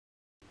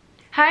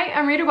Hi,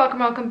 I'm Rita.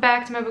 Welcome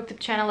back to my booktube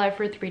channel, Life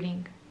Worth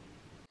Reading.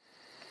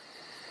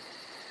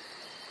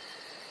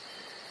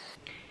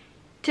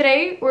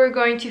 Today, we're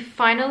going to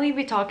finally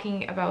be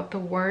talking about the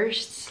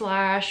worst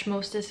slash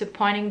most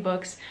disappointing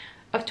books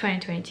of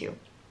 2022.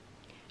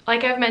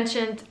 Like I've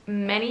mentioned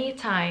many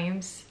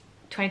times,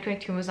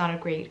 2022 was not a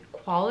great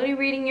quality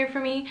reading year for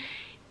me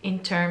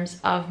in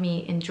terms of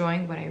me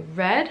enjoying what I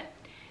read.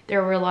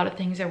 There were a lot of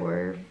things that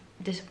were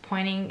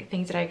disappointing,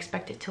 things that I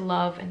expected to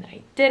love and that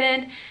I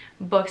didn't,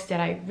 books that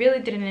I really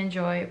didn't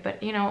enjoy,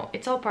 but you know,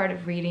 it's all part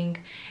of reading.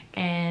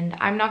 And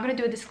I'm not going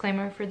to do a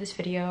disclaimer for this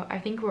video. I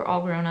think we're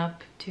all grown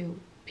up to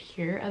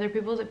hear other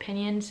people's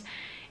opinions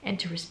and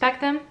to respect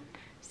them,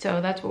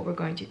 so that's what we're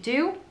going to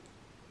do.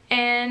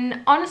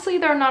 And honestly,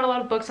 there are not a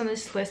lot of books on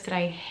this list that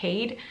I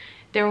hate.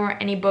 There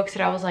weren't any books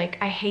that I was like,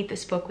 I hate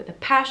this book with a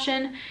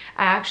passion.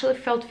 I actually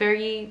felt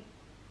very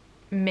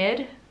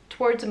mid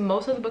towards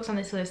most of the books on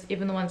this list,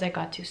 even the ones that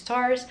got 2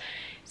 stars.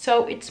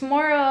 So it's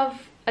more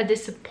of a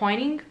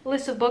disappointing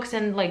list of books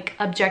and like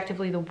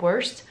objectively the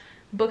worst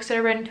books that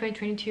I read in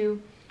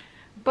 2022.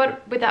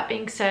 But with that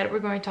being said, we're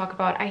going to talk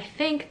about, I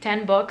think,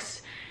 10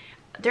 books.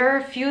 There are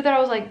a few that I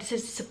was like, this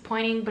is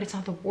disappointing, but it's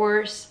not the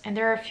worst. And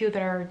there are a few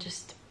that are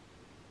just,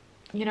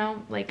 you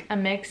know, like a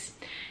mix.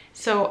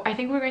 So I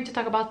think we're going to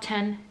talk about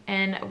 10,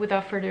 and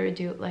without further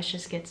ado, let's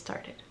just get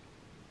started.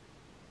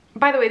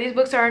 By the way, these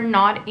books are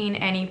not in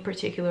any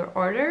particular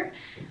order.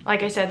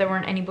 Like I said, there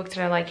weren't any books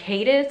that I like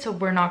hated, so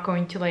we're not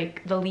going to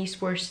like the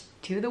least worst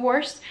to the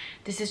worst.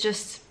 This is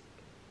just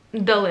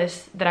the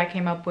list that I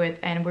came up with,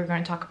 and we're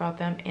going to talk about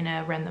them in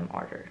a random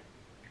order.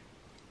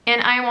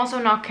 And I am also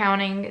not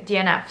counting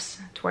DNFs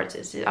towards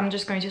this. I'm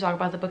just going to talk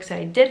about the books that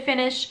I did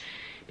finish,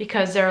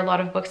 because there are a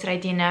lot of books that I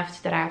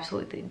DNF'd that I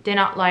absolutely did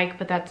not like,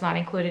 but that's not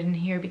included in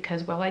here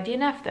because, well, I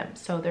DNF'd them,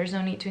 so there's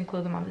no need to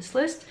include them on this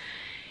list.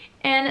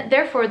 And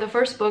therefore, the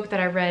first book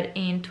that I read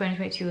in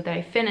 2022 that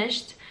I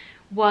finished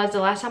was The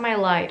Last Time I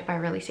Lied by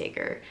Riley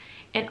Sager.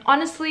 And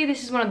honestly,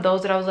 this is one of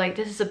those that I was like,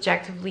 this is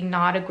objectively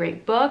not a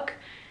great book,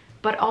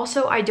 but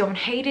also I don't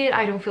hate it.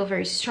 I don't feel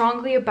very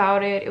strongly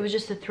about it. It was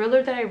just a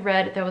thriller that I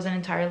read that wasn't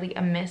entirely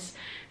a miss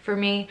for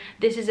me.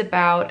 This is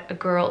about a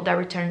girl that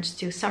returns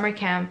to summer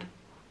camp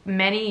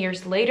many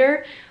years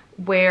later,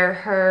 where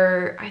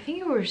her, I think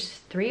it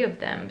was 3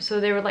 of them. So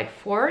they were like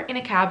 4 in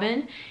a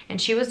cabin,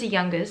 and she was the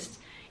youngest.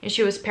 And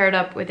she was paired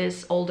up with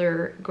these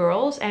older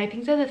girls, and I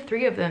think that the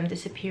 3 of them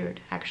disappeared,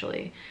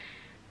 actually.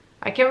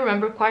 I can't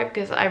remember quite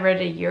because I read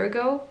it a year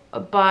ago,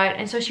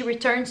 and so she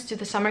returns to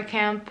the summer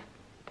camp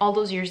all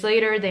those years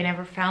later. They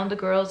never found the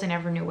girls, they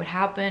never knew what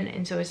happened,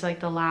 and so it's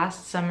like the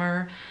last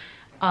summer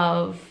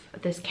of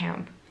this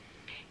camp.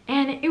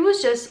 And it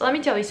was just, let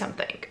me tell you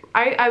something.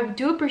 I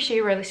do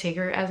appreciate Riley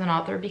Sager as an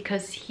author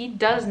because he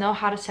does know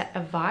how to set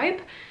a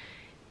vibe.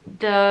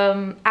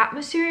 The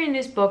atmosphere in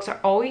these books are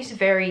always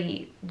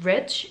very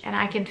rich, and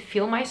I can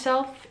feel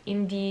myself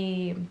in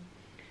the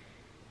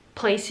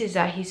places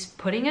that he's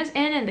putting us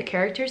in and the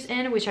characters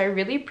in, which I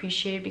really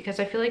appreciate, because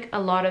I feel like a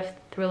lot of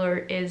thriller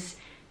is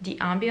the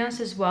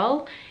ambience as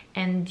well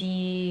and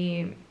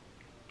the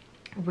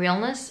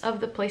realness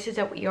of the places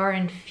that we are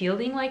and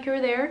feeling like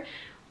you're there.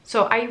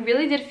 So I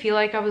really did feel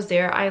like I was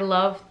there. I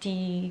loved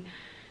the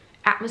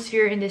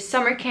atmosphere in this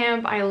summer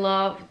camp. I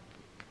loved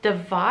the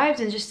vibes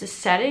and just the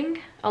setting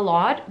a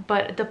lot,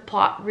 but the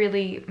plot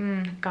really,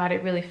 God,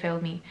 it really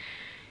failed me.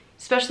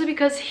 Especially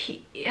because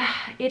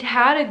it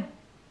had a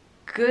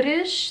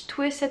goodish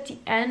twist at the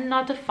end,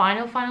 not the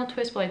final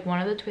twist, but like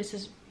one of the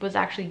twists was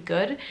actually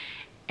good.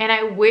 And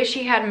I wish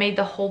he had made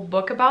the whole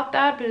book about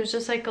that, but it was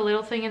just like a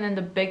little thing, and then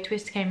the big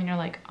twist came and you're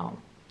like, oh.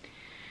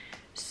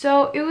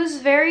 So it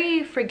was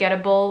very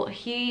forgettable.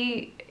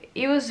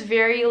 It was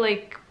very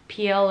like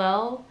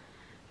PLL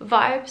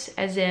vibes,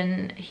 as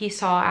in he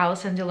saw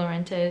Alison De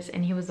Laurentiis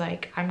and he was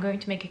like, I'm going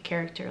to make a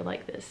character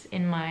like this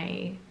in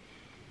my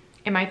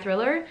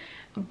thriller.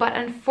 But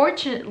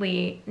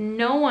unfortunately,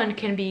 no one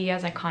can be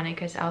as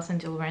iconic as Alison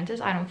De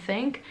Laurentiis, I don't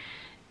think.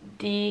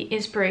 The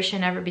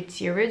inspiration never beats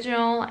the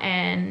original,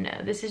 and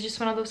this is just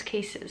one of those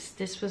cases.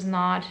 This was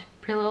not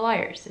Pretty Little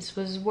Liars. This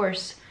was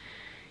worse,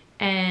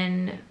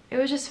 and it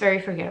was just very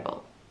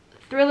forgettable.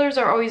 Thrillers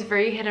are always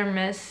very hit or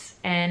miss,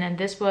 and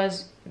this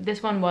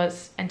one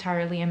was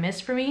entirely a miss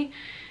for me.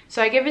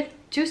 So I give it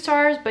 2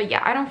 stars, but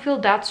yeah, I don't feel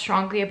that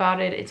strongly about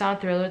it. It's not a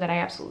thriller that I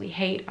absolutely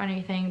hate or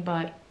anything,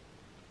 but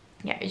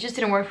yeah, it just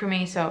didn't work for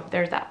me, so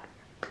there's that.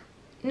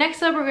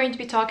 Next up, we're going to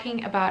be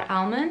talking about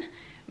Almond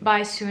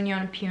by Soon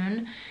Yeon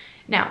Pyun.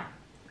 Now,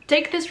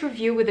 take this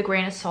review with a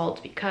grain of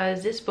salt,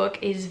 because this book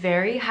is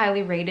very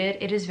highly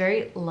rated. It is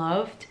very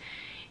loved,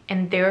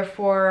 and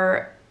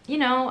therefore, you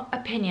know,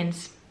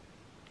 opinions.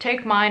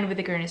 Take mine with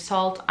a grain of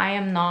salt. I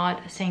am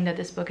not saying that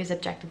this book is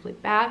objectively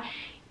bad.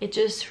 It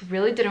just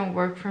really didn't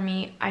work for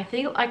me. I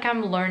think like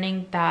I'm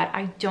learning that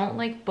I don't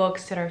like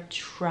books that are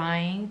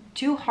trying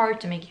too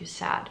hard to make you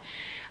sad.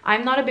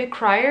 I'm not a big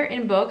crier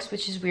in books,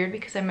 which is weird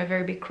because I'm a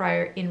very big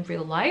crier in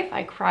real life.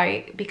 I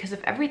cry because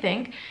of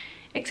everything,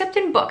 except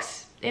in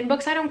books. In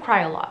books, I don't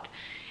cry a lot.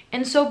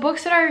 And so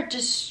books that are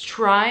just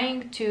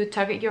trying to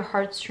tug at your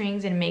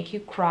heartstrings and make you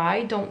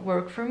cry don't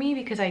work for me,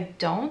 because I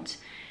don't,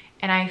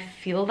 and I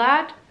feel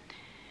that.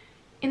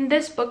 In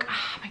this book,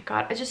 oh my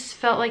god, I just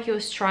felt like it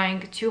was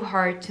trying too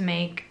hard to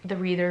make the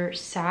reader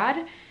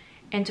sad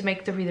and to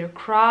make the reader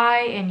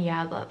cry, and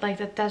yeah,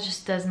 that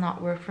just does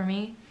not work for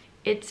me.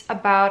 It's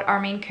about our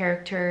main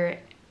character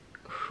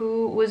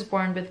who was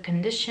born with a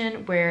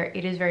condition where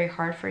it is very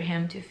hard for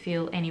him to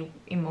feel any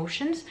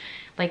emotions,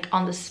 like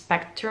on the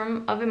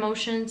spectrum of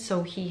emotions.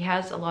 So he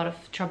has a lot of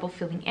trouble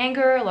feeling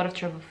anger, a lot of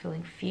trouble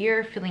feeling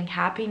fear, feeling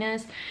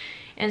happiness.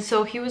 And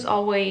so he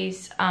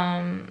always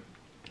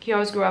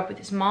grew up with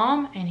his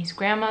mom and his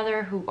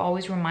grandmother, who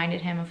always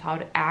reminded him of how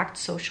to act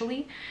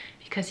socially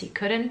because he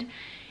couldn't.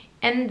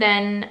 And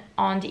then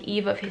on the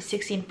eve of his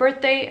 16th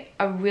birthday,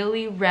 a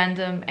really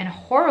random and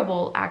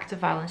horrible act of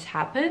violence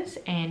happens,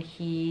 and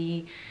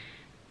he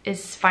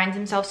finds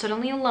himself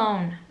suddenly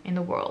alone in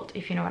the world,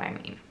 if you know what I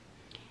mean.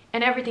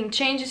 And everything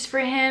changes for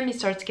him. He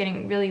starts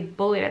getting really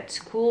bullied at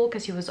school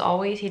because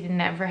he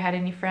never had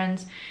any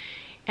friends.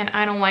 And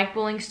I don't like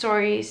bullying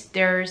stories.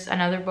 There's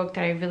another book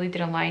that I really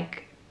didn't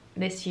like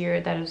this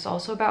year that was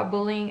also about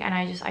bullying, and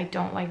I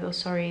don't like those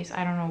stories.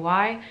 I don't know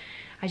why.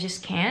 I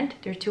just can't.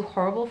 They're too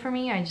horrible for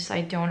me.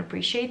 I don't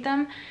appreciate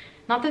them.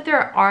 Not that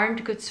there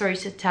aren't good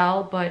stories to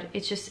tell, but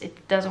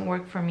it doesn't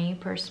work for me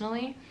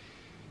personally.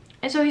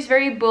 And so he's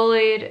very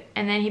bullied,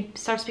 and then he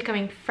starts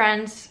becoming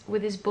friends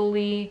with his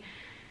bully,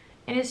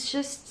 and it's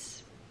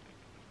just,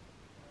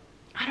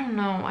 I don't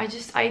know. I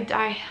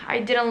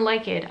didn't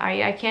like it.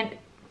 I can't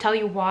tell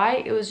you why.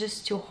 It was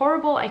just too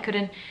horrible. I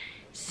couldn't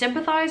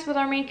sympathize with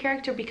our main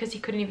character because he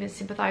couldn't even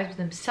sympathize with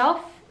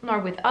himself nor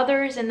with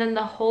others. And then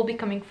the whole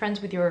becoming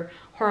friends with your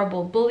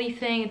horrible bully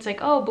thing, it's like,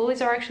 oh,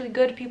 bullies are actually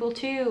good people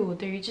too,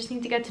 you just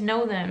need to get to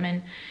know them.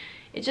 And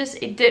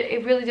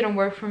it really didn't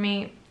work for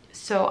me.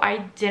 So I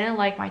didn't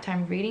like my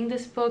time reading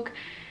this book.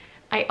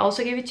 I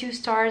also gave it 2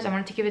 stars. I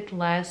wanted to give it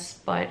less,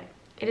 but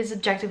it is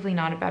objectively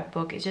not a bad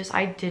book. It's just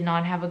I did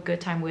not have a good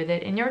time with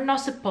it, and you're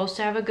not supposed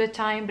to have a good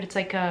time, but it's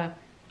like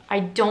I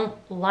don't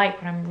like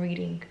what I'm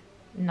reading,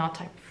 not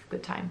type of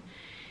good time,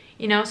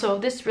 you know. So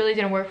this really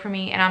didn't work for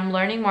me, and I'm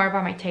learning more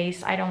about my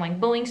taste. I don't like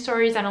bullying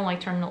stories, I don't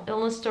like terminal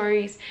illness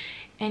stories,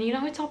 and you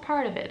know, it's all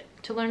part of it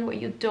to learn what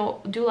you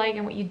do like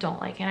and what you don't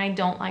like, and I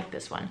don't like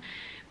this one.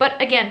 But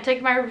again,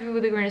 take my review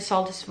with a grain of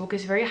salt. This book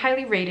is very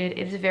highly rated,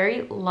 it is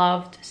very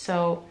loved,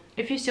 so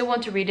if you still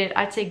want to read it,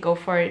 I'd say go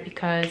for it,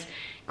 because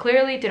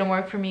clearly it didn't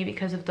work for me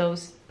because of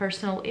those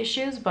personal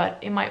issues, but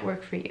it might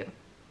work for you.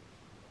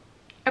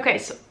 Okay,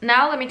 so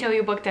now let me tell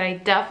you a book that I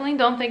definitely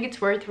don't think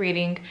it's worth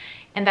reading,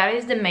 and that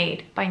is The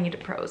Maid by Nita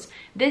Prose.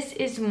 This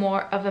is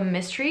more of a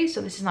mystery,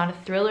 so this is not a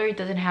thriller. It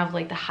doesn't have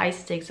like the high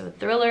stakes of a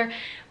thriller,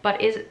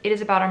 but it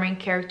is about our main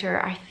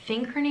character. I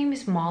think her name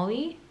is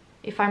Molly,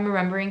 if I'm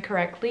remembering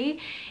correctly,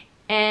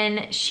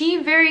 and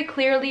she very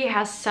clearly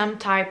has some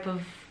type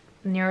of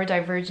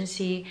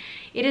neurodivergency.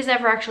 It is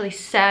never actually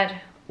said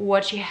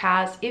what she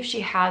has, if she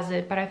has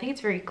it, but I think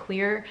it's very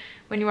clear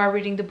when you are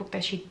reading the book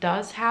that she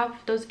does have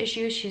those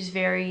issues. She's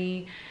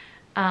very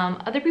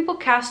other people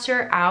cast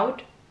her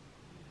out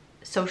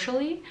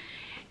socially,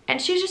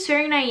 and she's just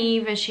very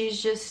naive, and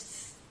she's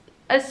just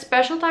a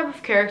special type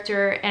of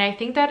character. And I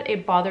think that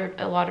it bothered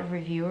a lot of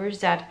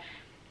reviewers that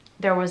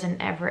there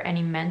wasn't ever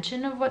any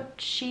mention of what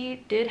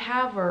she did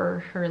have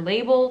or her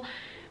label,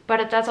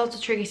 but that's also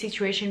a tricky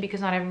situation because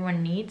not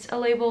everyone needs a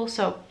label.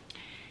 So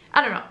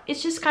I don't know,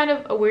 it's just kind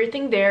of a weird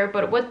thing there.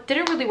 But what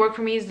didn't really work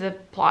for me is the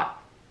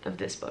plot of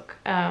this book.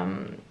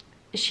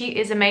 She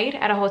is a maid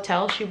at a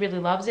hotel. She really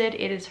loves it.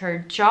 It is her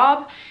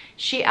job.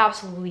 She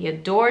absolutely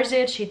adores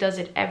it. She does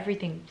it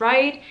everything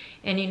right.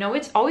 And you know,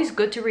 it's always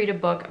good to read a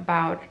book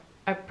about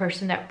a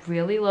person that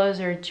really loves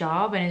their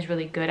job and is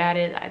really good at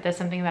it. That's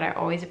something that I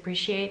always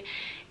appreciate.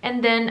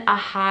 And then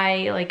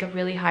a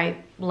really high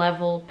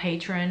level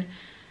patron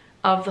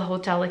of the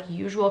hotel, like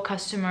usual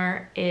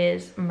customer,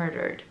 is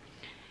murdered.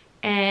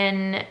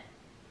 And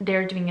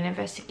they're doing an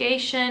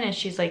investigation, and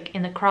she's like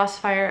in the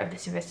crossfire of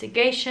this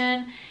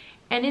investigation,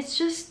 and it's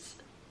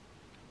just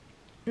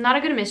not a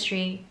good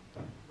mystery.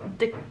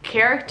 The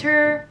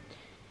character,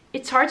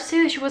 it's hard to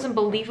say that she wasn't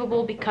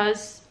believable,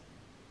 because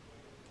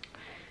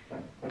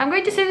I'm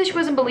going to say that she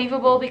wasn't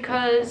believable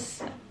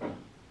because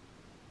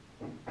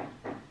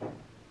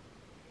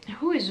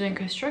who is doing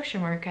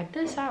construction work at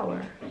this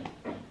hour?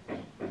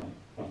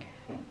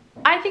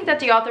 I think that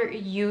the author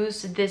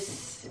used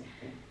this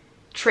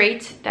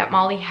trait that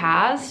Molly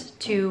has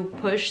to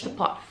push the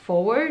plot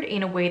forward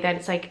in a way that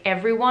it's like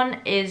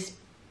everyone is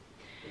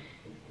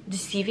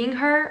deceiving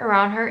her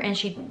around her and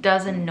she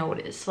doesn't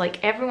notice.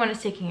 Like everyone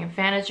is taking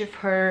advantage of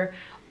her.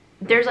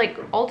 There's like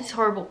all these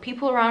horrible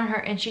people around her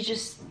and she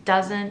just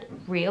doesn't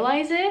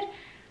realize it.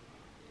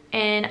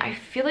 And I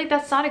feel like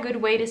that's not a good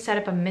way to set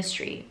up a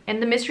mystery.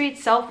 And the mystery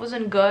itself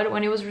wasn't good.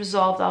 When it was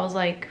resolved, I was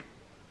like,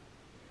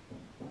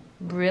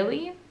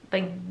 really?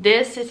 Like,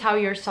 this is how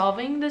you're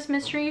solving this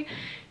mystery?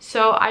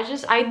 So I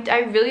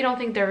really don't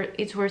think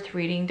it's worth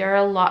reading. There are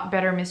a lot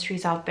better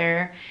mysteries out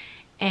there,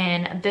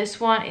 and this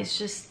one is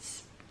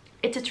just,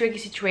 it's a tricky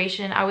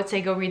situation. I would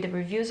say go read the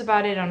reviews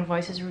about it on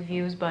Voices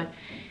Reviews, but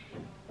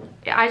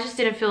I just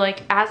didn't feel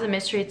like, as a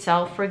mystery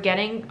itself,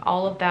 forgetting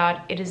all of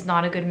that, it is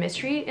not a good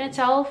mystery in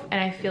itself.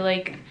 And I feel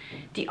like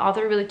the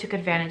author really took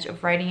advantage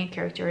of writing a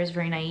character as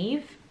very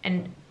naive,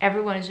 and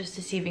everyone is just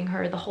deceiving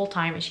her the whole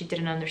time, and she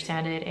didn't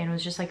understand it, and it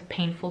was just like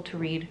painful to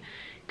read,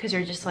 because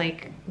you're just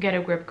like, get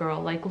a grip,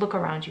 girl, like look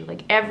around you,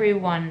 like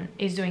everyone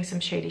is doing some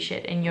shady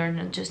shit and you're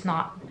just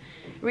not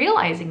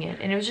realizing it.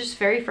 And it was just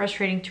very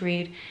frustrating to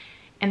read,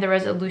 and the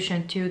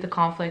resolution to the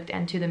conflict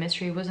and to the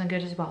mystery wasn't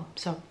good as well.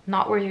 So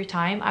not worth your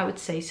time, I would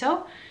say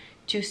so.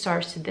 2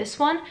 stars to this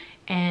one,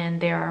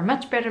 and there are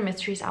much better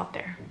mysteries out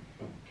there.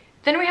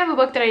 Then we have a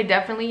book that I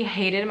definitely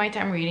hated my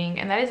time reading,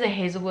 and that is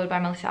Hazelwood by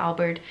Melissa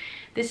Albert.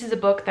 This is a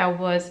book that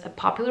was a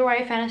popular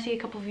YA fantasy a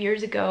couple of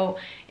years ago,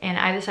 and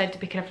I decided to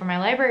pick it up from my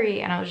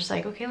library, and I was just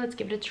like, okay, let's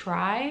give it a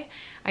try.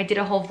 I did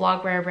a whole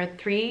vlog where I read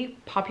 3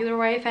 popular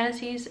YA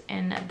fantasies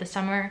in the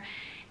summer,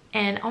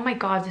 and oh my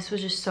god, this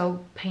was just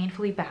so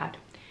painfully bad.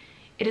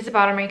 It is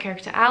about our main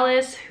character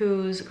Alice,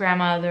 whose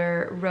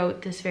grandmother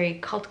wrote this very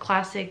cult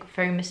classic,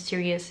 very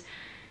mysterious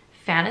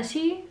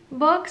fantasy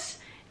books,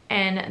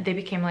 and they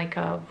became like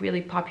a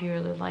really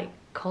popular like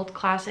cult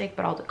classic,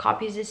 but all the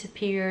copies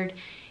disappeared,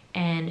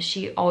 and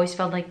she always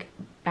felt like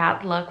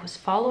bad luck was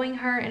following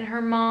her and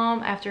her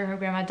mom after her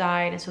grandma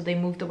died, and so they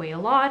moved away a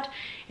lot.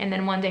 And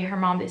then one day her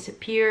mom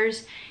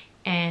disappears,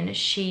 and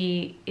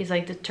she is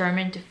like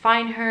determined to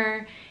find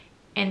her,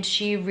 and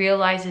she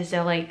realizes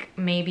that like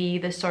maybe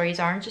the stories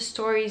aren't just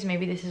stories,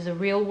 maybe this is a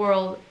real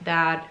world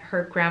that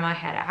her grandma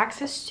had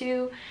access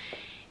to.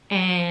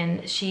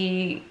 And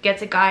she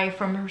gets a guy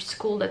from her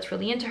school that's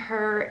really into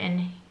her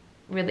and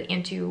really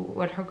into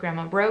what her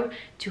grandma wrote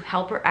to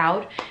help her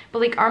out. But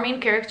like, our main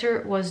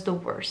character was the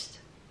worst.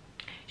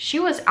 She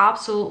was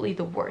absolutely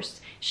the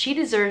worst. She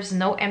deserves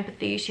no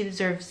empathy. She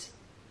deserves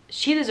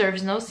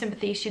no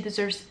sympathy. She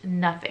deserves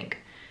nothing.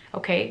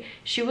 Okay,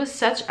 she was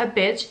such a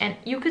bitch, and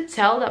you could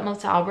tell that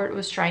Melissa Albert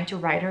was trying to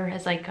write her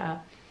as like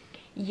a,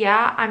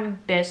 yeah, I'm a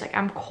bitch, like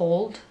I'm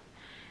cold.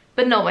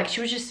 But no, like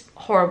she was just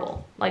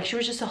horrible. Like she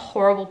was just a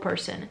horrible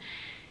person.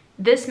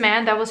 This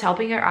man that was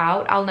helping her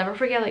out, I'll never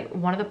forget like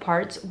one of the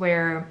parts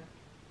where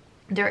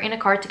they're in a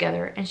car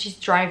together and she's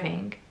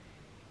driving,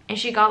 and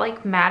she got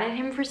like mad at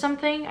him for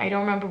something. I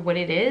don't remember what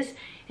it is.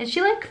 And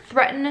she like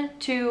threatened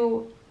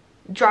to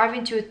drive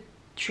into a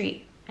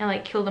tree and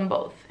like kill them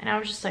both. And I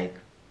was just like,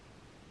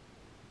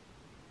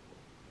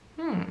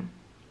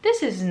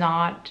 this is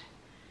not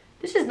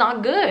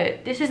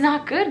good. This is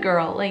not good,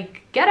 girl.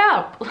 Like, get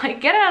up.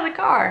 Like, get out of the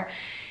car.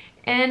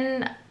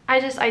 And I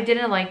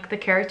didn't like the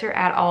character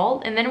at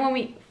all. And then when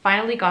we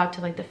finally got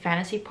to like the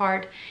fantasy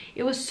part,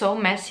 it was so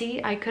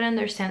messy. I couldn't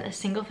understand a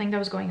single thing that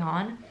was going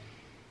on.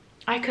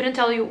 I couldn't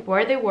tell you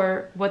where they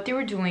were, what they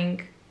were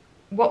doing,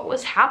 what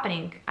was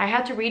happening. I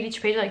had to read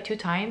each page like 2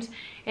 times,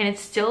 and it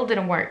still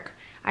didn't work.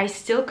 I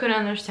still couldn't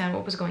understand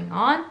what was going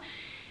on.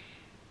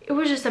 It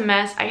was just a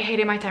mess. I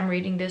hated my time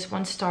reading this.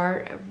 1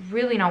 star,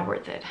 really not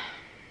worth it.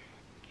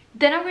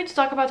 Then I'm going to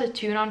talk about the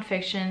 2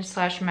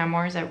 nonfiction /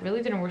 memoirs that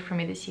really didn't work for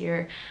me this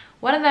year.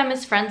 One of them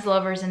is Friends,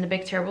 Lovers, and the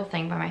Big Terrible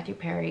Thing by Matthew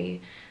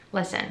Perry.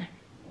 Listen,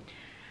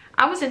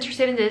 I was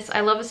interested in this. I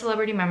love a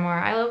celebrity memoir.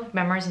 I love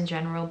memoirs in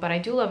general, but I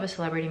do love a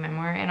celebrity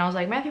memoir. And I was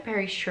like, Matthew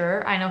Perry,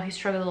 sure. I know he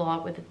struggled a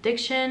lot with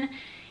addiction.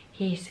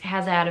 He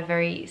has had a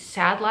very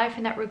sad life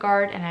in that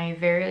regard, and I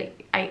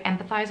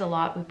empathize a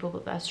lot with people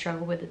that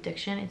struggle with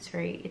addiction.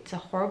 It's a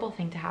horrible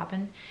thing to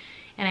happen,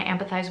 and I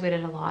empathize with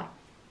it a lot.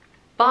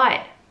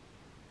 But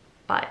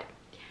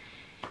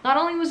not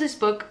only was this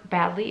book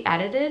badly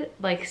edited,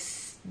 like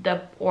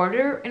the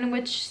order in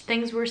which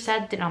things were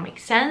said did not make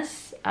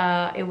sense.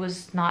 It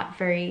was not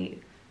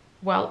very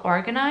well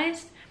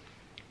organized,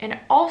 and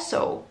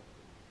also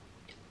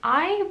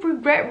I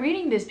regret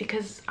reading this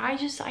because I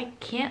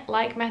can't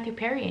like Matthew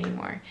Perry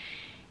anymore.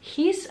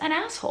 He's an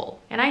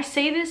asshole, and I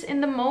say this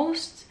in the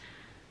most,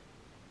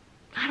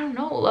 I don't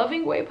know,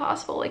 loving way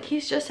possible. Like,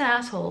 he's just an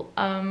asshole.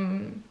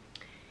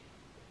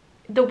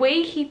 The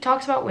way he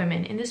talks about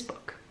women in this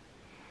book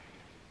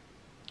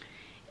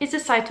is a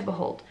sight to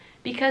behold,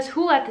 because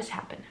who let this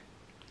happen?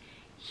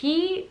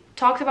 He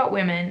talks about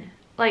women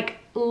like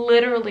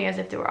literally as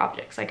if they were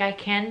objects. Like, I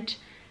can't,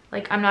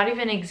 like, I'm not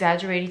even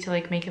exaggerating to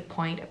like make a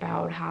point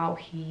about how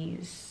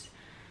he's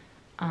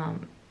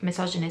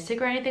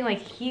misogynistic or anything. Like,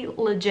 he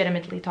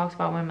legitimately talks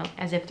about women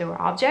as if they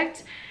were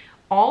objects.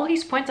 All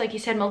his points, like he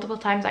said multiple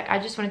times, like, I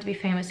just wanted to be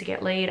famous to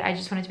get laid. I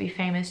just wanted to be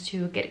famous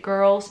to get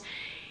girls.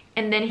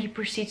 And then he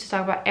proceeds to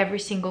talk about every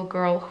single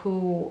girl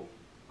who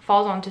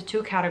falls onto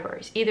 2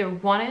 categories. Either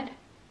wanted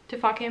to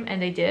fuck him and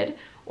they did,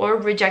 or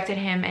rejected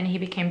him and he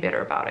became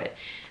bitter about it.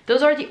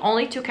 Those are the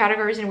only 2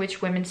 categories in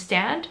which women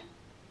stand.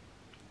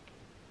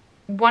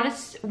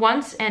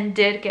 Once and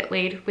did get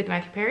laid with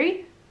Matthew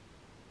Perry,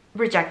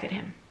 rejected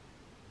him.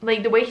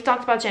 Like, the way he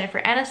talked about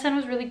Jennifer Aniston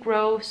was really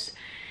gross.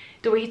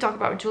 The way he talked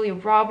about Julia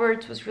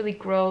Roberts was really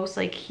gross.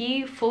 Like,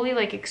 he fully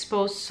like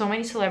exposed so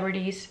many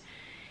celebrities,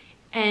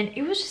 and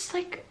it was just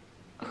like,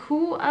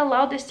 who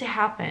allowed this to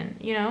happen,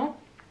 you know?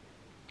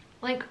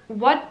 Like,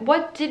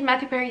 what did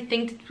Matthew Perry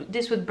think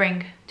this would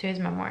bring to his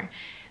memoir?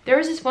 There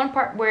was this one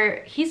part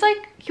where he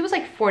was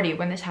like 40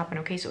 when this happened,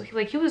 okay? So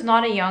he was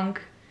not a young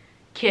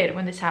kid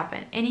when this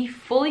happened, and he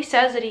fully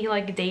says that he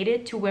like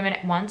dated 2 women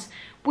at once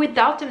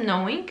without them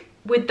knowing,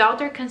 without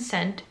their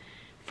consent,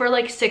 for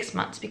like 6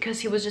 months, because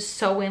he was just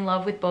so in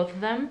love with both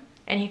of them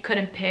and he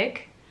couldn't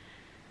pick.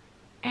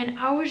 And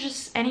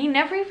and he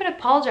never even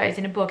apologized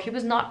in the book. He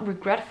was not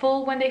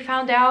regretful when they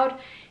found out.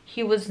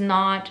 He was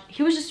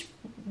just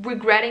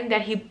regretting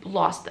that he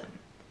lost them,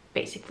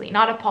 basically,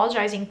 not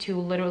apologizing to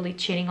literally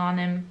cheating on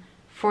them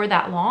for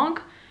that long.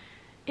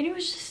 And it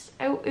was just,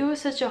 it was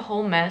such a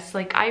whole mess.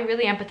 Like, I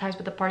really empathize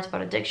with the parts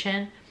about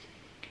addiction.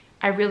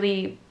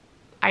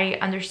 I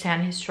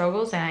understand his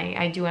struggles, and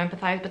I do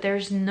empathize, but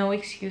there's no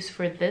excuse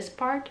for this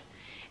part.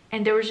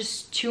 And there was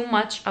just too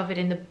much of it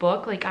in the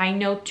book. Like, I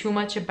know too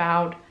much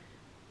about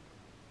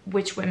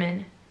which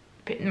women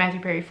Matthew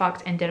Perry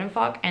fucked and didn't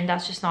fuck, and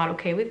that's just not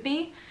okay with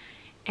me.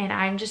 And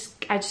I just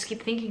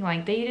keep thinking,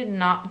 like,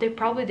 they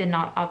probably did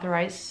not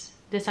authorize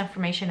this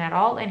information at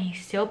all, and he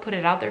still put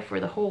it out there for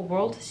the whole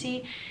world to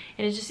see.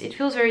 And it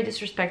feels very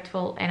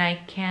disrespectful, and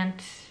I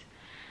can't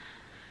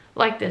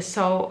like this.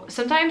 So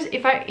sometimes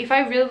if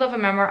I really love a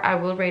memoir, I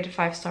will rate it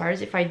 5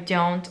 stars. If I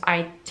don't,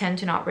 I tend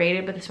to not rate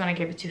it, but this one I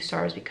gave it 2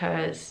 stars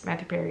because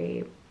Matthew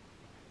Perry,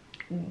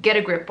 get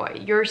a grip,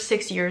 boy. You're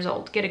 6 years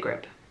old, get a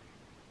grip.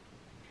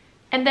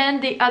 And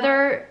then the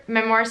other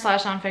memoir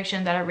slash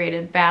nonfiction that I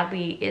rated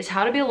badly is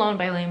How to Be Alone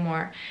by Lane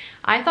Moore.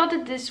 I thought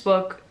that this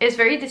book is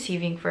very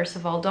deceiving. First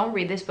of all, don't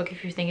read this book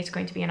if you think it's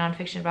going to be a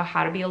nonfiction about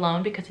how to be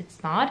alone, because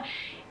it's not.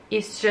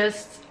 It's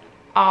just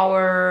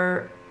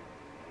our...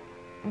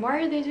 Why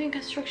are they doing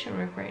construction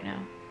work right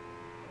now?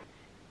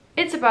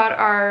 It's about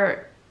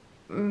our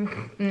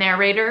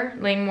narrator,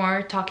 Lane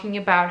Moore, talking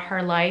about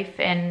her life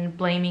and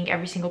blaming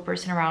every single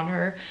person around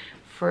her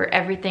for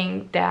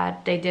everything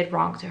that they did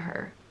wrong to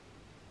her.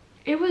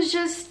 It was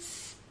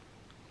just,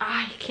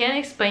 I can't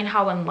explain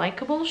how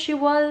unlikable she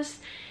was.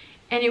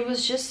 And it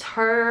was just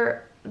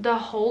her the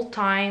whole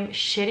time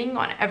shitting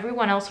on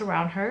everyone else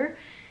around her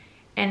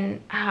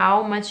and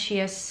how much she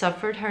has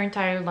suffered her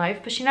entire life.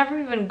 But she never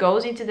even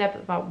goes into depth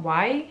about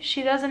why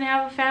she doesn't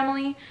have a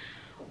family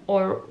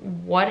or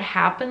what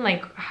happened,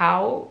 like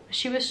how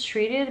she was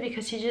treated,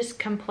 because she just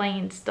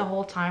complains the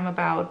whole time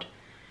about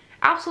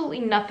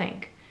absolutely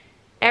nothing.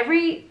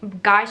 Every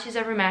guy she's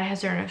ever met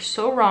has done her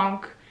so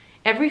wrong.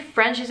 Every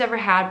friend she's ever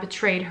had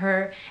betrayed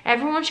her.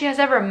 Everyone she has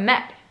ever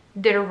met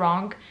did her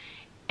wrong.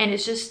 And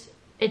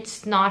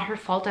it's not her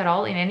fault at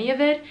all in any of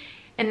it.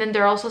 And then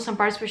there are also some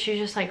parts where she's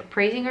just like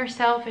praising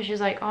herself, and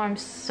she's like, oh, I'm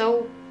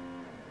so...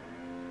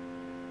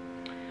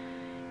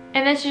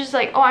 And then she's just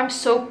like, oh, I'm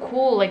so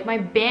cool. Like, my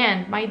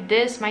band, my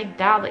this, my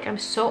that. Like, I'm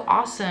so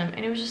awesome.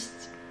 And it was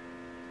just...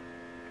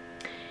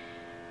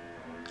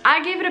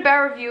 I gave it a bad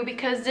review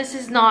because this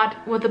is not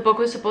what the book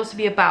was supposed to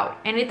be about.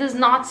 And it does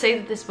not say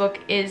that this book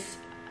is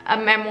a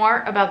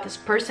memoir about this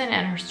person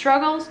and her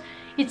struggles.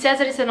 It says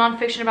that it's a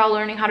nonfiction about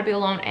learning how to be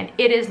alone, and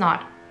it is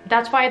not.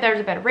 That's why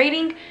there's a bad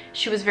rating.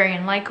 She was very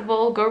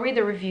unlikable. Go read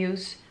the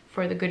reviews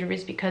for the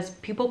Goodreads, because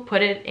people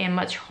put it in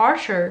much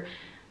harsher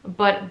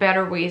but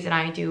better ways than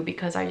I do,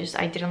 because I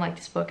didn't like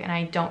this book and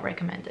I don't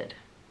recommend it.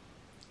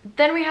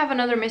 Then we have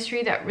another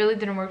mystery that really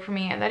didn't work for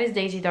me, and that is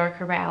Daisy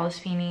Darker by Alice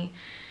Feeney.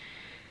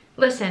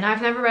 Listen,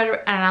 I've never read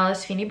an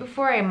Alice Feeney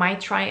before. I might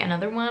try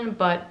another one,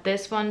 but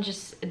this one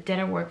just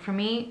didn't work for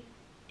me.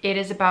 It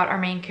is about our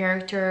main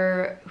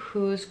character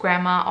whose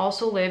grandma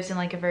also lives in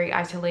like a very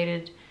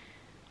isolated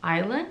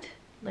island,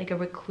 like a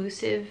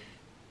reclusive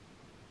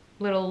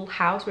little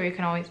house where you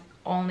can always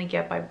only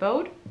get by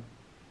boat.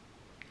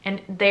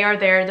 And they are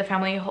there,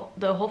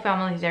 the whole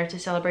family is there to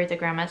celebrate the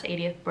grandma's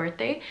 80th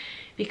birthday,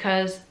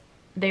 because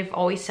they've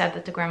always said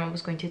that the grandma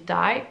was going to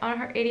die on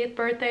her 80th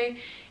birthday.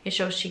 It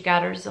shows she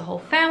gathers the whole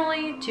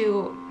family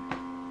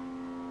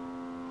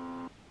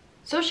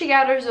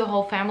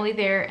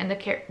there, and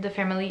the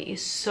family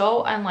is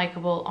so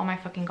unlikable. Oh my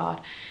fucking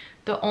god.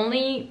 The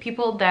only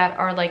people that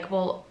are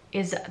likable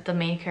is the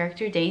main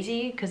character,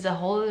 Daisy, because the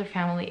whole other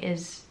family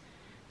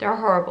they're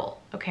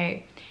horrible,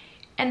 okay?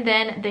 And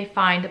then they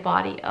find the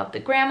body of the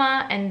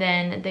grandma, and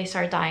then they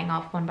start dying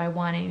off one by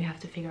one, and you have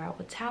to figure out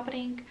what's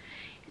happening.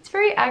 It's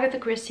very Agatha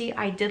Christie.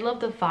 I did love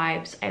the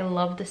vibes. I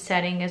love the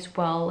setting as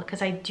well,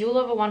 because I do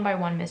love a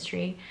one-by-one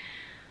mystery.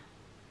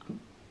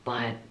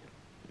 But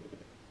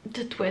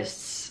the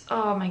twists,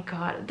 oh my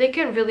god. They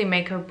can really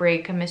make or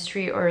break a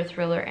mystery or a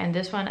thriller, and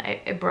this one,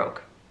 it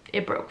broke.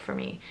 It broke for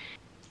me.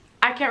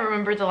 I can't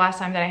remember the last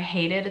time that I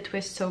hated a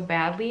twist so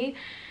badly.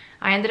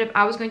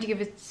 I was going to give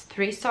it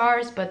 3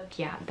 stars, but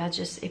yeah,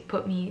 it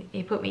put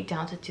me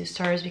down to 2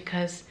 stars,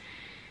 because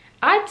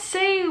I'd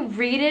say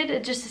read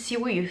it just to see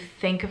what you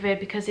think of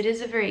it, because it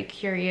is a very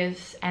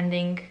curious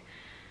ending.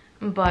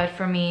 But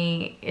for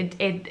me,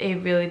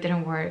 it really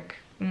didn't work.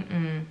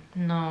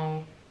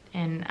 No.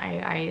 And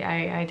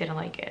I didn't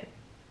like it.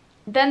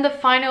 Then the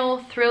final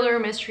thriller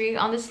mystery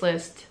on this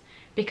list,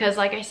 because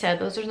like I said,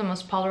 those are the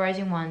most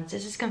polarizing ones.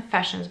 This is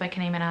Confessions by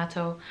Kane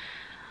Minato.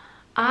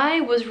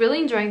 I was really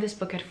enjoying this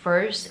book at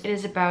first. It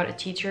is about a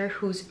teacher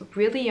whose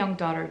really young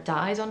daughter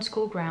dies on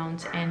school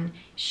grounds, and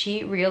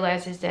she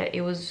realizes that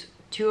it was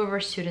two of her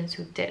students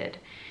who did it.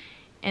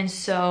 And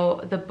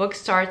so the book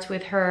starts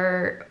with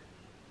her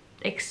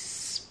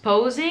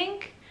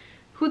exposing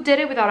who did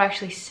it without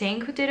actually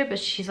saying who did it, but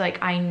she's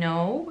like, I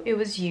know it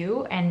was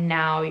you, and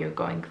now you're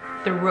going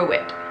through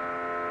it.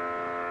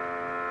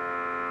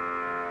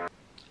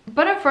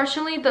 But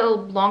unfortunately, the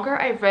longer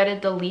I read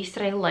it, the least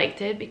that I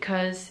liked it,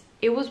 because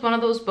it was one of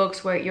those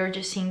books where you're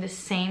just seeing the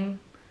same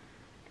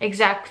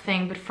exact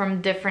thing but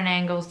from different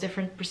angles,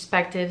 different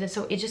perspectives, and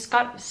so it just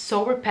got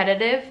so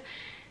repetitive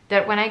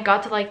that when I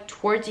got to like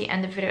towards the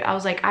end of it, I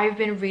was like, I've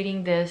been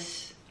reading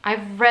this,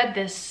 I've read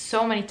this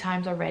so many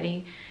times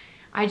already.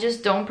 I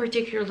just don't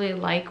particularly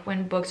like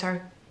when books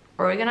are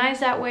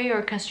organized that way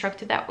or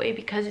constructed that way,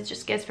 because it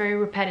just gets very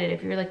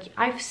repetitive. You're like,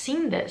 I've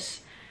seen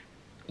this,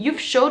 you've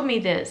showed me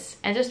this,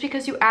 and just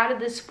because you added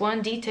this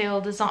one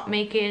detail does not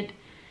make it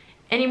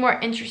any more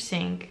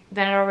interesting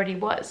than it already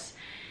was.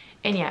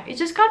 And yeah, it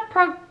just got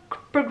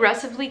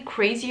progressively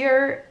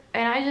crazier,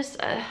 and I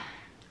just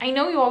I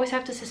know you always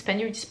have to suspend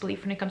your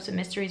disbelief when it comes to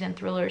mysteries and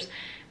thrillers,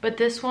 but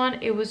this one,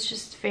 it was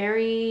just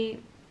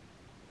very,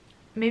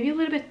 maybe a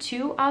little bit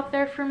too out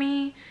there for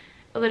me,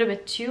 a little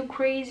bit too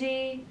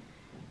crazy.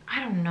 I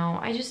don't know,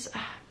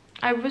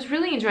 I was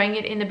really enjoying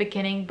it in the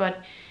beginning,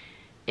 but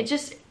it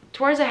just,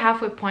 towards the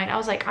halfway point, I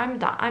was like, I'm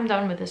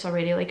done with this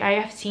already. Like, I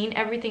have seen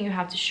everything you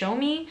have to show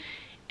me,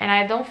 and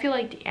I don't feel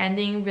like the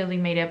ending really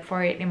made up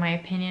for it, in my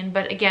opinion.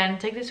 But again,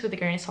 take this with a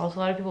grain of salt. A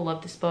lot of people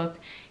love this book.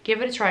 Give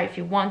it a try if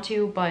you want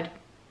to, but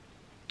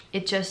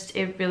it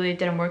really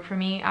didn't work for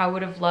me. I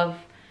would have loved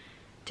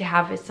to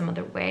have it some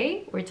other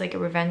way, where it's like a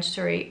revenge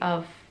story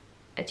of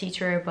a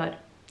teacher, but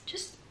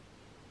just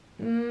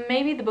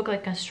maybe the book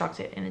like constructs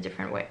it in a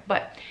different way.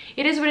 But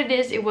it is what it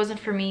is. It wasn't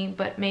for me,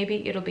 but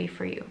maybe it'll be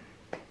for you.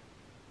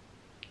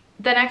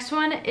 The next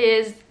one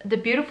is The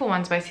Beautiful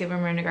Ones by Silvia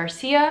Moreno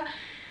Garcia.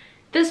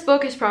 This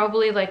book is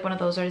probably like one of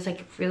those where it's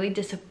like really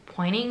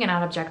disappointing and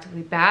not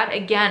objectively bad.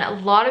 Again, a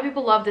lot of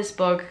people love this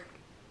book.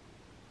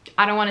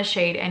 I don't want to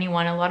shade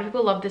anyone. A lot of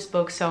people love this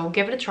book, so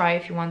give it a try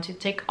if you want to.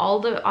 Take all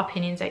the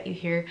opinions that you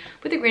hear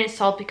with a grain of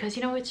salt, because,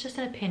 you know, it's just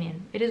an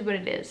opinion. It is what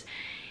it is.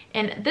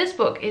 And this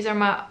book is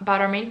about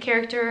our main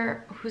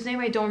character, whose name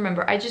I don't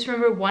remember. I just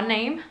remember one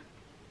name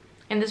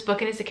in this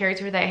book, and it's the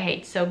character that I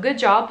hate. So good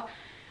job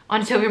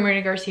on Silvia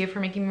Moreno Garcia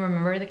for making me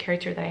remember the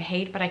character that I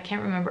hate, but I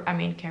can't remember our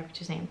main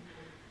character's name.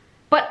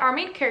 But our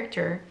main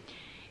character,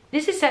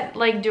 this is set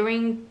like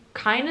during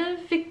kind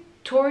of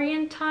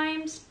Victorian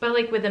times, but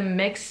like with a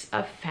mix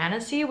of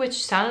fantasy,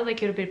 which sounded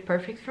like it would be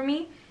perfect for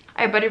me.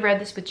 I buddy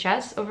read this with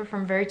Jess over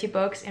from Verity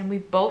Books, and we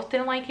both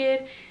didn't like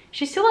it.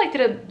 She still liked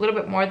it a little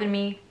bit more than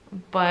me,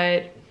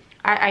 but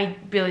I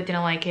really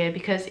didn't like it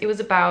because it was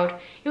a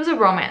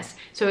romance.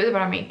 So it was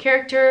about our main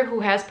character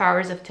who has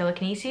powers of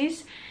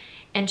telekinesis,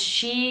 and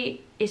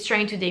she is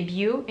trying to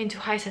debut into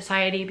high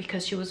society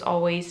because she was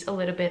always a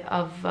little bit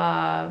of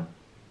a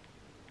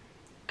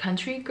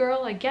country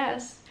girl, I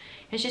guess.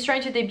 And she's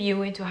trying to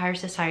debut into higher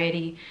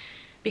society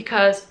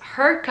because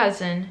her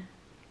cousin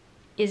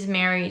is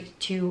married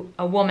to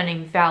a woman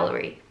named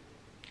Valerie.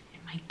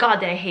 And my God,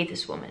 did I hate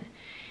this woman.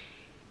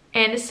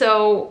 And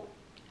so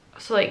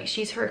like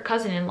she's her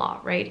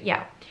cousin-in-law, right?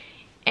 Yeah.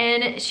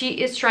 And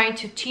she is trying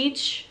to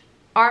teach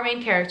our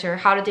main character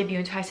how to debut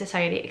into high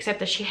society, except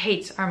that she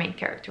hates our main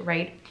character,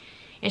 right?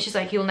 And she's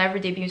like, you'll never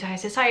debut into high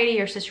society,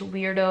 you're such a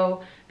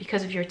weirdo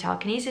because of your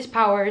telekinesis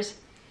powers.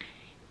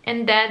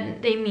 And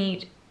then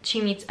she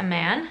meets a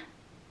man,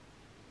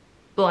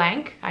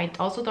 blank, I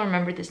also don't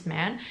remember this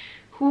man,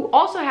 who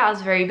also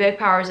has very big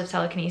powers of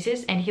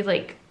telekinesis, and he's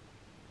like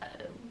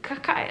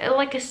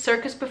a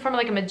circus performer,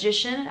 like a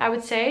magician, I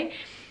would say.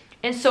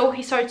 And so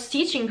he starts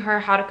teaching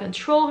her how to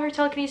control her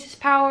telekinesis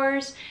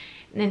powers,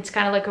 and it's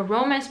kind of like a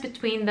romance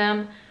between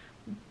them.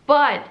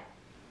 But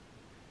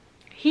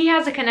he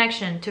has a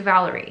connection to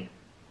Valerie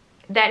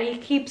that he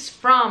keeps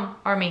from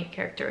our main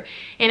character.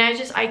 And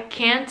I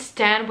can't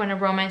stand when a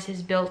romance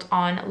is built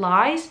on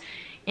lies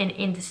and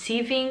in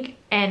deceiving.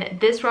 And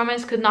this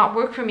romance could not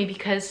work for me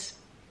because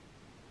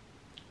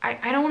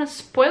I don't want to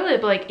spoil it,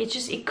 but like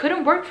it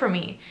couldn't work for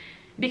me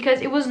because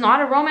it was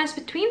not a romance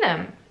between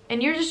them.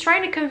 And you're just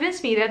trying to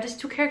convince me that these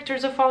two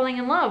characters are falling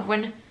in love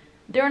when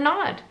they're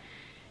not.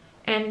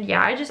 And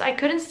yeah, I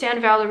couldn't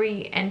stand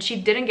Valerie, and she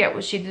didn't get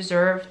what she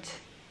deserved.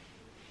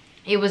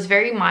 It was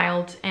very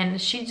mild, and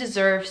she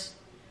deserves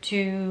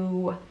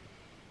to,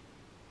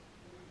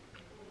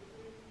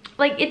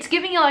 like, it's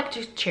giving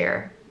electric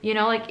chair, you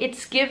know, like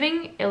it's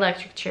giving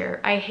electric chair.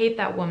 I hate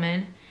that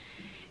woman.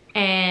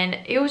 And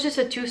it was just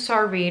a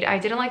 2-star read. I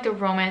didn't like the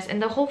romance,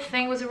 and the whole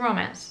thing was a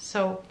romance.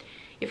 So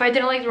if I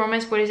didn't like the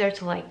romance, what is there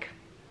to like?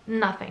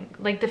 Nothing.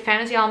 Like, the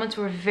fantasy elements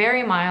were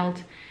very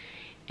mild,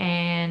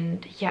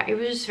 and yeah, it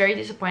was just very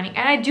disappointing.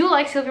 And I do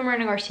like Silvia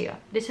Moreno Garcia.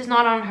 This is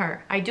not on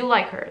her. I do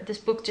like her. This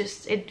book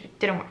it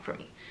didn't work for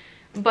me.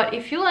 But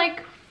if you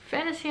like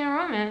fantasy and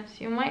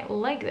romance, you might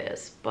like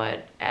this.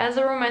 But as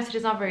a romance, it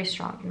is not very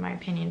strong in my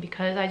opinion,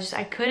 because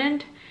I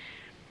couldn't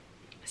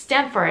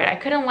stand for it. I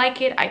couldn't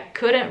like it. I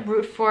couldn't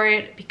root for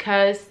it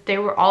because they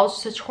were all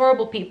such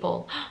horrible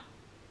people.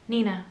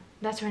 Nina,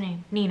 that's her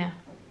name, Nina.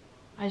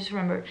 I just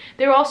remembered.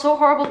 They were all so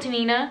horrible to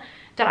Nina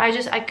that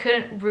I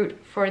couldn't root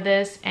for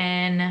this,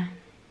 and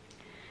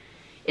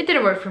it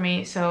didn't work for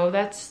me. So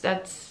that's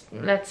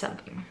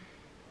something.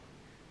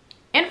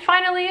 And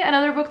finally,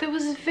 another book that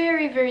was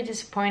very, very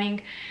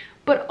disappointing,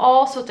 but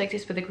also take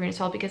this with a grain of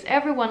salt because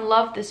everyone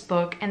loved this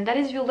book, and that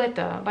is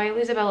Violeta by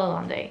Isabel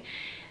Allende.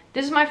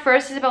 This is my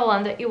first Isabel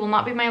Allende. It will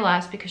not be my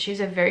last because she's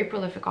a very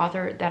prolific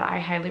author that I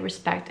highly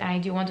respect, and I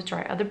do want to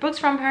try other books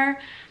from her.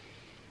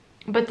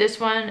 But this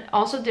one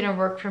also didn't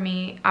work for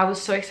me. I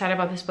was so excited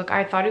about this book.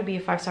 I thought it would be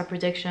a 5-star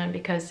prediction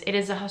because it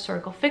is a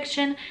historical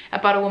fiction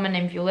about a woman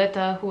named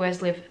Violeta who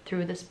has lived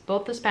through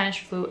both the Spanish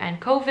flu and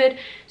COVID.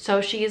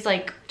 So she is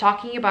like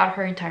talking about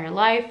her entire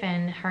life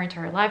and her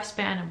entire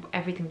lifespan and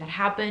everything that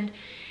happened.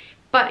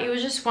 But it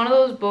was just one of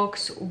those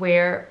books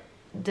where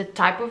the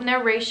type of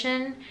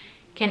narration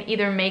can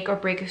either make or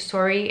break a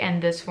story,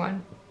 and this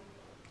one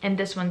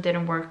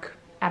didn't work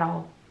at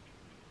all.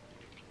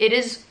 It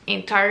is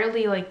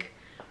entirely like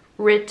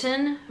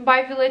written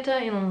by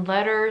Violeta in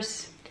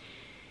letters,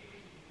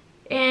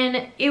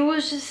 and it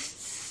was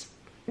just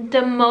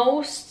the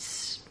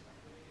most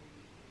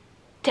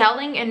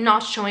telling and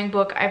not showing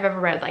book I've ever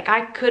read. Like,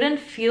 I couldn't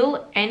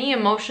feel any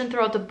emotion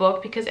throughout the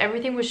book because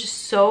everything was just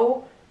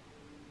so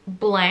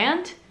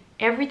bland.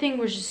 Everything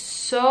was just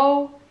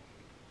so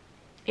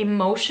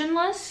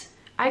emotionless.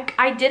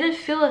 I didn't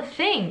feel a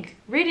thing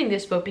reading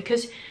this book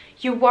because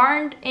you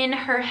aren't in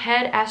her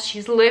head as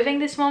she's living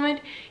this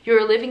moment.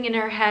 You're living in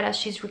her head as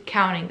she's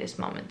recounting this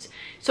moment.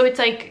 So it's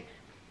like,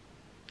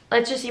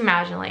 let's just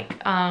imagine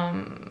like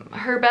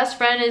her best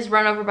friend is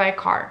run over by a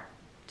car.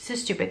 This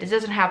is stupid. This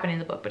doesn't happen in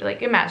the book, but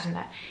like imagine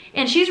that.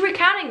 And she's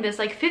recounting this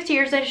like 50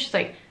 years later. She's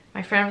like,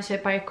 my friend was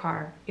hit by a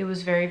car. It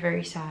was very,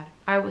 very sad.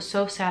 I was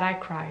so sad I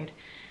cried.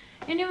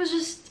 And it was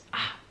just...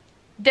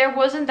 there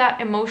wasn't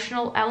that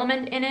emotional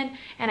element in it,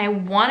 and I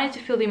wanted to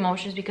feel the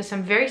emotions because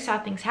some very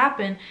sad things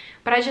happened,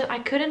 but I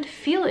couldn't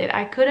feel it.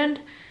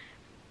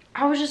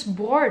 I was just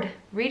bored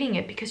reading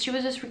it because she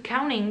was just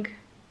recounting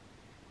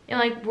in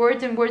like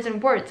words and words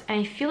and words,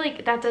 and I feel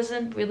like that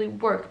doesn't really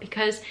work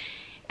because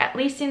at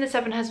least in The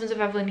Seven Husbands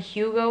of Evelyn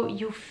Hugo,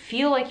 you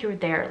feel like you're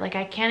there. Like,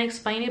 I can't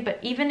explain it, but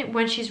even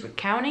when she's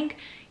recounting,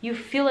 you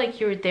feel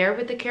like you're there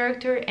with the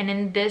character, and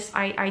in this,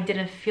 I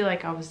didn't feel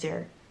like I was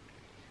there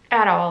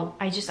at all.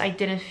 I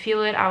didn't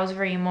feel it. I was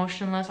very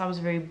emotionless. I was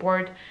very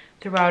bored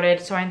throughout it,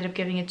 so I ended up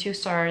giving it 2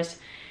 stars.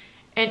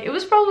 And it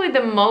was probably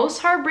the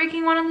most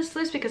heartbreaking one on this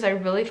list because I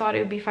really thought it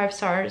would be 5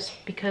 stars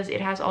because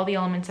it has all the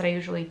elements that I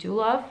usually do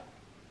love.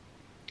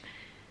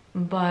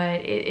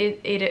 But it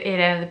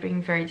ended up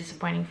being very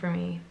disappointing for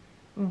me.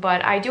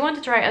 But I do want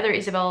to try other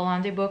Isabel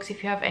Allende books.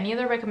 If you have any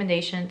other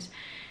recommendations,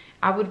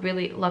 I would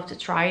really love to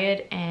try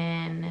it.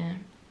 And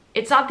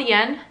it's not the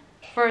end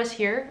for us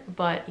here,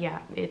 but yeah,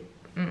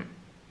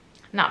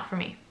 not for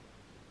me.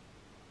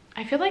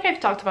 I feel like I've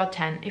talked about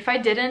 10. If I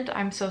didn't,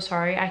 I'm so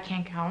sorry. I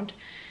can't count.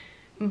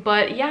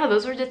 But yeah,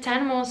 those were the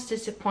 10 most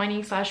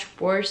disappointing /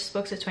 worst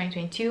books of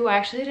 2022. I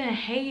actually didn't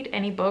hate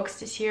any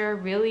books this year,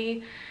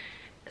 really.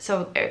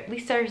 So at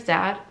least there's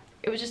that.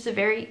 It was just a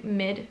very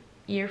mid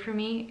year for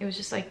me. It was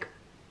just like,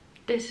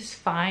 this is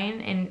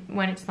fine. And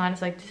when it's not,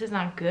 it's like, this is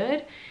not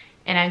good.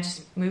 And I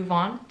just move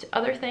on to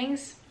other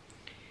things.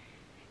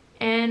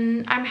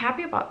 And I'm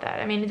happy about that.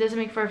 I mean, it doesn't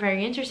make for a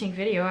very interesting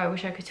video. I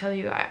wish I could tell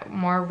you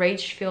more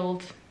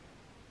rage-filled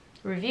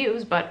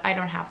reviews, but I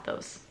don't have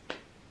those.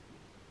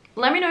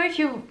 Let me know if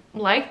you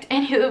liked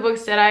any of the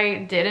books that I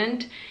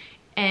didn't.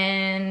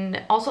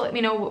 And also let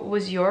me know what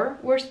was your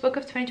worst book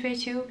of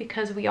 2022,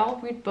 because we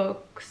all read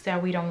books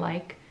that we don't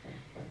like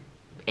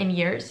in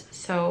years.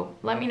 So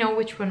let me know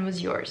which one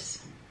was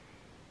yours.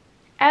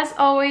 As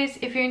always,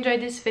 if you enjoyed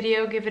this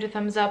video, give it a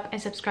thumbs up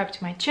and subscribe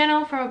to my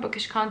channel for more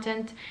bookish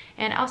content,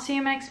 and I'll see you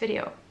in my next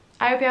video.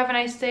 I hope you have a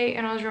nice day,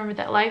 and always remember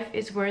that life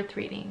is worth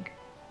reading.